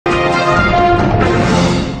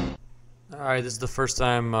Alright, this is the first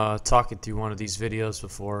time talking through one of these videos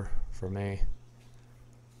before for me.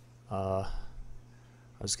 I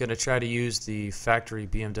was going to try to use the factory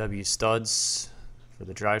BMW studs for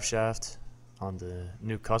the drive shaft on the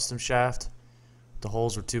new custom shaft. The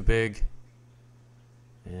holes were too big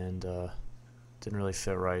and didn't really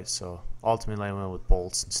fit right, so ultimately I went with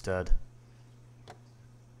bolts instead.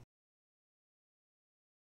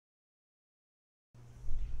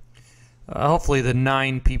 Hopefully the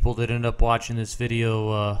 9 people that end up watching this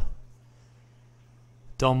video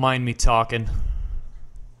don't mind me talking,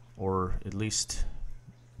 or at least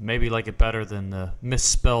maybe like it better than the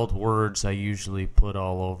misspelled words I usually put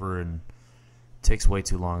all over, and it takes way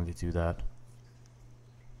too long to do that.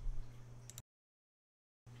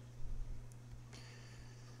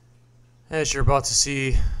 As you're about to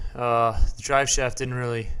see, the drive shaft didn't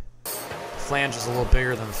really, the flange is a little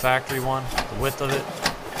bigger than the factory one, the width of it.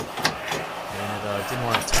 Didn't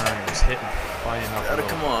want to turn. It was hitting, binding up. Gotta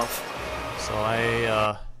come off. So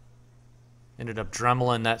I ended up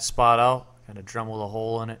dremeling that spot out. Kind of dremeled a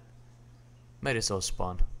hole in it. Made it so it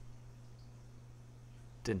spun.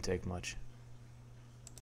 Didn't take much.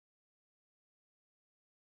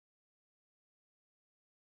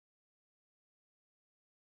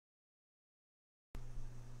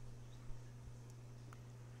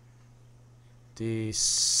 The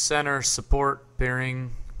center support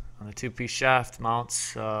bearing on a 2-piece shaft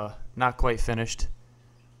mounts not quite finished.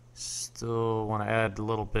 Still want to add a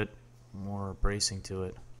little bit more bracing to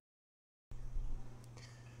it.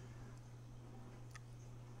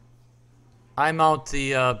 I mount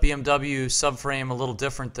the BMW subframe a little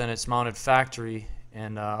different than it's mounted factory,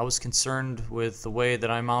 and I was concerned with the way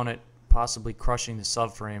that I mount it possibly crushing the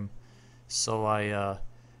subframe, so I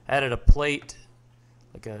added a plate,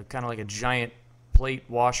 like a kind of like a giant plate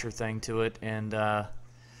washer thing to it,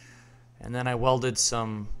 and then I welded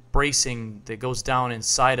some bracing that goes down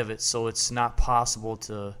inside of it, so it's not possible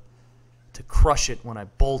to crush it when I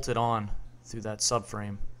bolt it on through that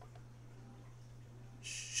subframe.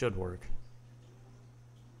 Should work.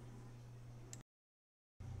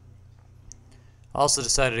 I also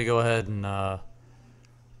decided to go ahead and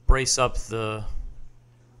brace up the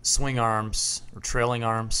swing arms or trailing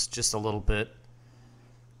arms just a little bit,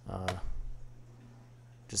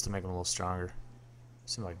 just to make them a little stronger.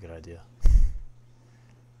 Seemed like a good idea.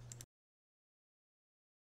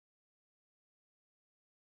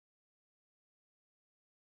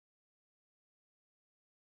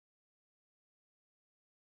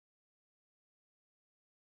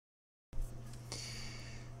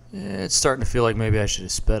 It's starting to feel like maybe I should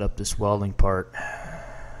have sped up this welding part.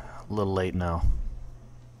 A little late now.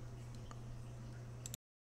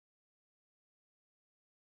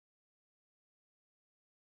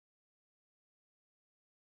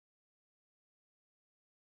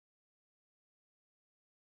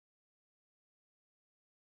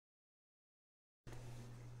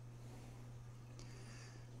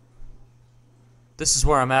 This is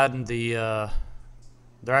where I'm adding the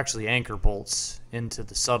they're actually anchor bolts into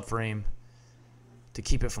the subframe to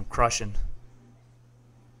keep it from crushing.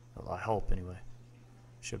 Well, I hope anyway.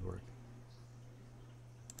 Should work.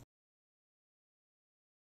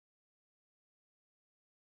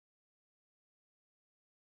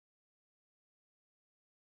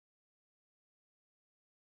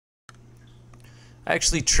 I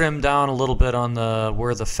actually trimmed down a little bit on the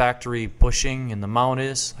where the factory bushing and the mount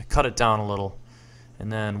is. I cut it down a little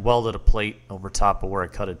and then welded a plate over top of where I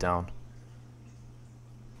cut it down.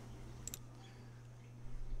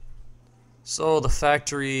 So the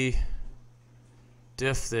factory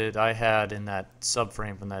diff that I had in that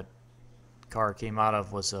subframe when that car came out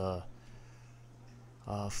of was a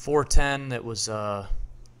 410 that was a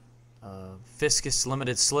viscous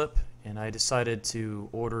limited slip, and I decided to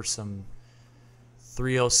order some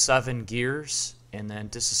 307 gears and then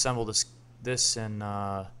disassemble this and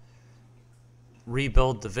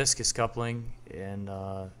rebuild the viscous coupling and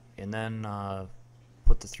then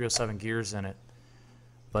put the 307 gears in it.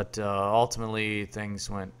 But ultimately things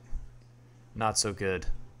went not so good.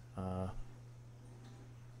 The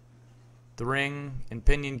ring and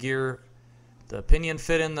pinion gear, the pinion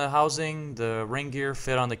fit in the housing, the ring gear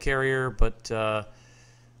fit on the carrier, but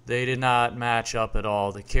they did not match up at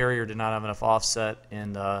all. The carrier did not have enough offset,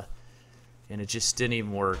 and it just didn't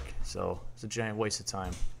even work. So it's a giant waste of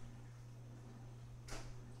time.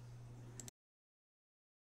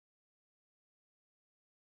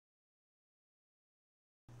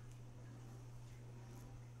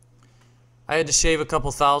 I had to shave a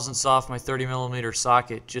couple thousandths off my 30mm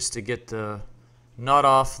socket just to get the nut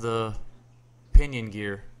off the pinion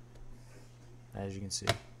gear, as you can see.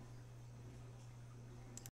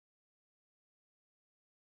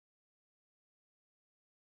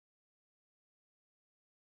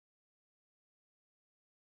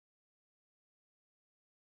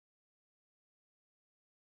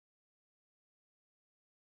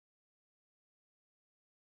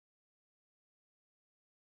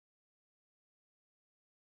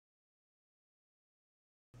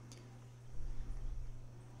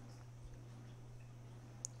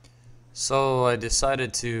 So I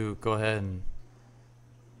decided to go ahead and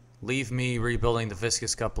leave me rebuilding the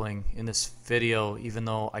viscous coupling in this video, even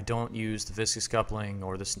though I don't use the viscous coupling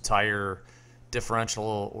or this entire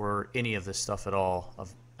differential or any of this stuff at all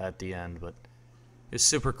at the end, but it's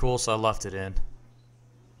super cool, so I left it in.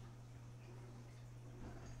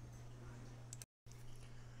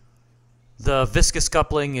 The viscous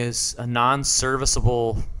coupling is a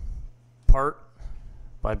non-serviceable part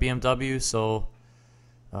by BMW, so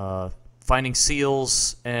finding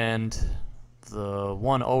seals and the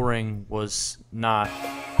one O-ring was not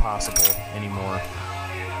possible anymore.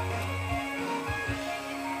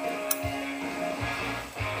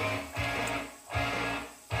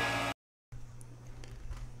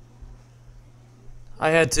 I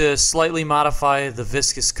had to slightly modify the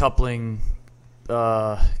viscous coupling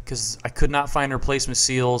because I could not find replacement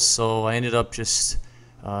seals, so I ended up just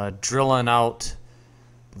drilling out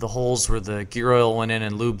the holes where the gear oil went in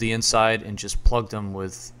and lubed the inside and just plugged them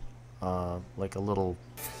with like a little,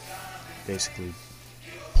 basically,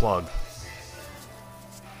 plug.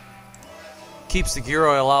 Keeps the gear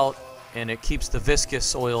oil out and it keeps the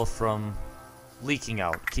viscous oil from leaking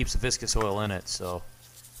out. It keeps the viscous oil in it, so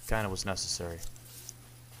it kind of was necessary.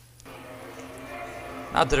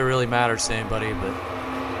 Not that it really matters to anybody,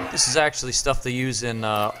 but this is actually stuff they use in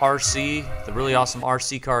RC, the really awesome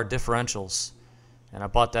RC car differentials. And I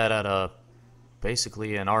bought that at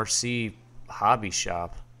basically an RC hobby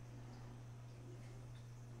shop.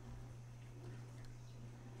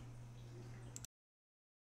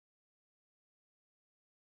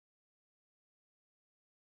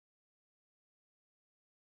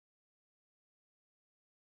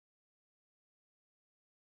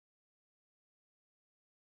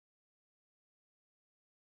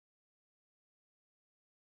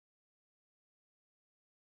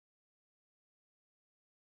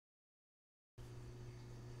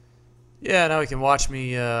 Yeah, now you can watch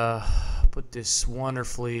me put this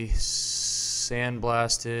wonderfully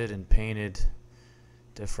sandblasted and painted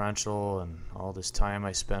differential and all this time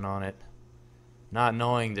I spent on it, not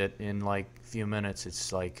knowing that in like a few minutes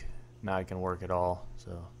it's like not gonna work at all.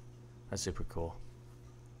 So that's super cool.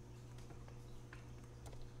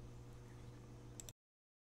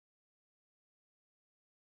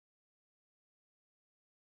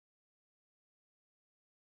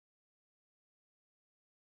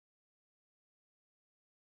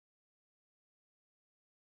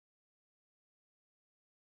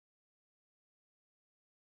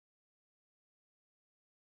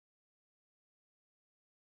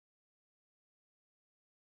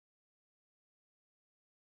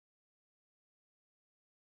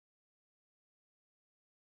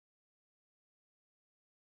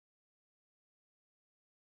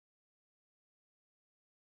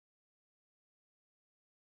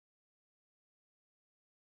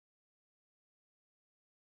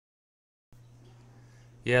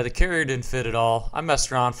 Yeah, the carrier didn't fit at all. I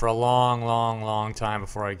messed around for a long time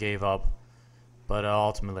before I gave up. But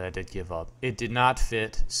ultimately I did give up. It did not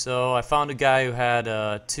fit, so I found a guy who had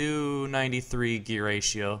a 293 gear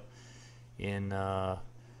ratio in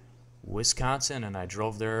Wisconsin, and I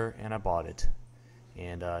drove there and I bought it.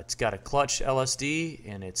 And it's got a clutch LSD,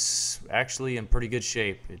 and it's actually in pretty good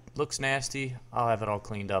shape. It looks nasty. I'll have it all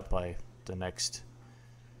cleaned up by the next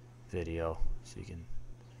video, so you can.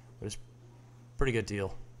 But it's a pretty good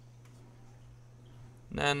deal.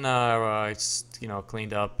 And then I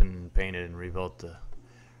cleaned up and painted and rebuilt the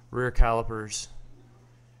rear calipers.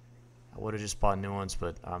 I would have just bought new ones,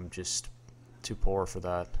 but I'm just too poor for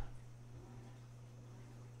that.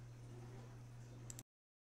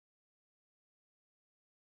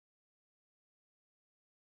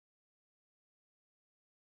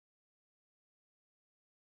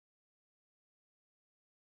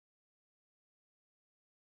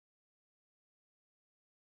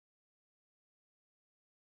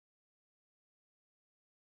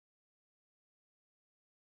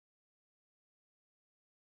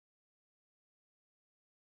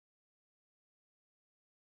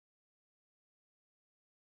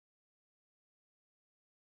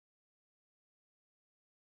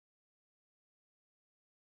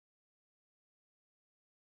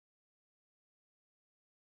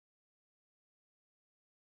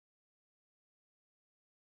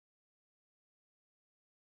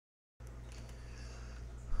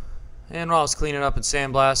 And while I was cleaning up and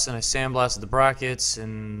sandblasting, I sandblasted the brackets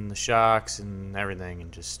and the shocks and everything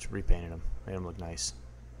and just repainted them. Made them look nice.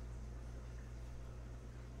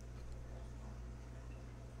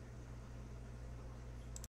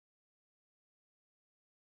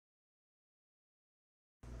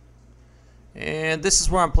 And this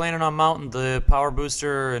is where I'm planning on mounting the power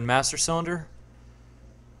booster and master cylinder.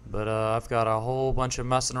 But I've got a whole bunch of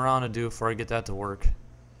messing around to do before I get that to work.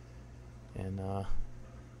 And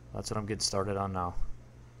that's what I'm getting started on now.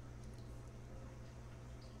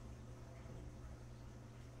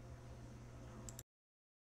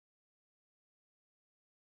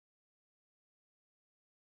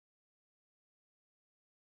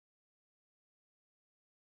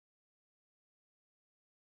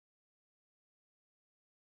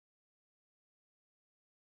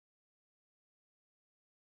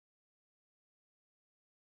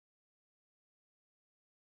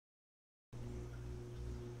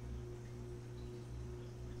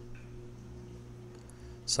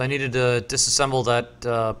 So I needed to disassemble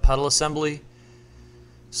that pedal assembly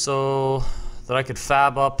so that I could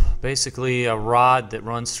fab up basically a rod that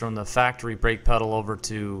runs from the factory brake pedal over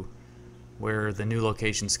to where the new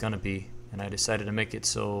location's gonna be. And I decided to make it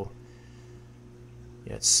so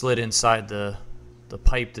it slid inside the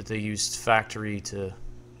pipe that they used factory to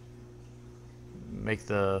make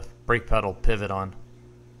the brake pedal pivot on.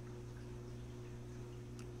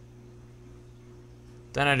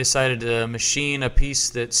 Then I decided to machine a piece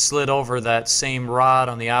that slid over that same rod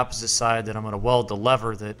on the opposite side that I'm going to weld the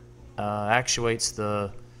lever that actuates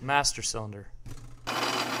the master cylinder.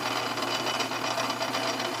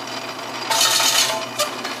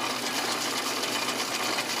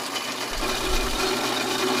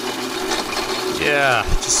 Yeah,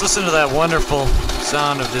 just listen to that wonderful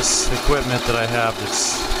sound of this equipment that I have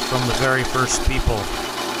that's from the very first people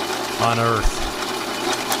on Earth.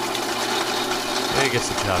 It gets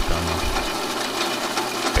the job done though.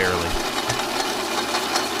 Barely.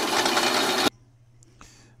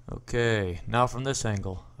 Okay, now from this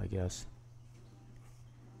angle, I guess.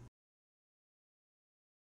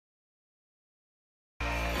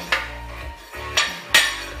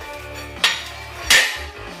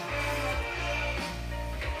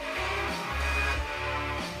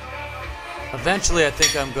 Eventually, I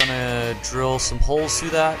think I'm gonna drill some holes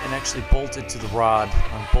through that and actually bolt it to the rod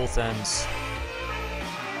on both ends.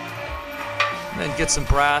 And then get some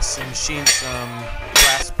brass and machine some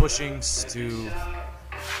brass bushings to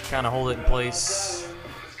kind of hold it in place.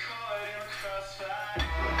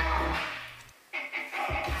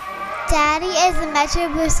 Daddy, is the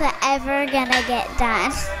metrobusa ever gonna get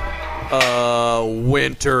done?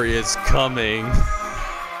 Winter is coming.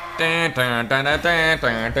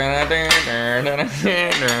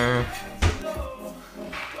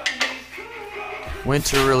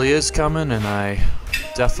 Winter really is coming, and I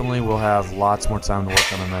definitely will have lots more time to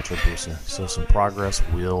work on the metrobusa, so some progress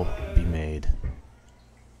will be made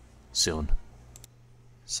soon.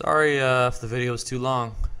 Sorry if the video is too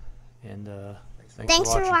long, and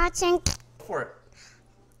thanks For watching. Go for it.